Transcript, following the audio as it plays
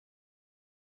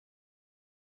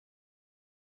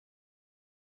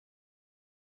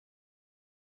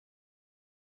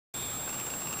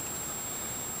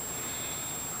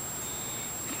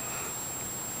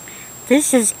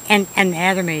This is an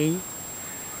anatomy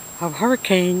of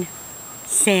Hurricane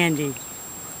Sandy.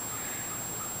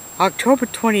 October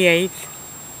 28th,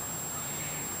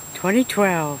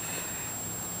 2012,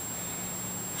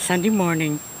 Sunday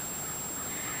morning,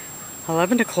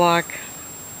 11 o'clock.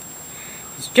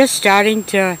 It's just starting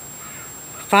to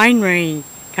fine rain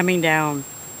coming down.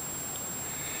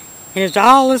 And it's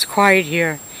all as quiet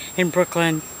here in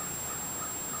Brooklyn.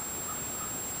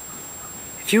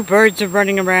 A few birds are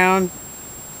running around.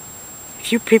 A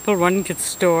few people running to the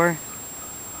store.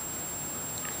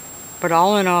 But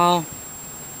all in all,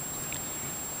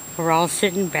 we're all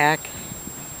sitting back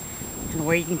and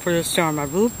waiting for the storm. A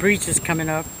little breeze is coming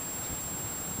up.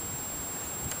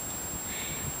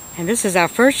 And this is our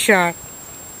first shot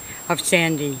of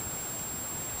Sandy.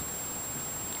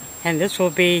 And this will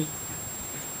be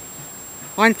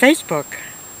on Facebook.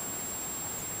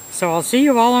 So I'll see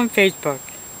you all on Facebook.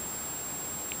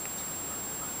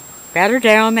 Batter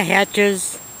down the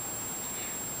hatches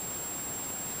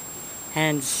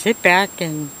and sit back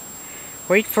and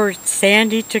wait for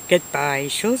Sandy to get by.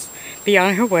 She'll be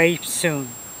on her way soon.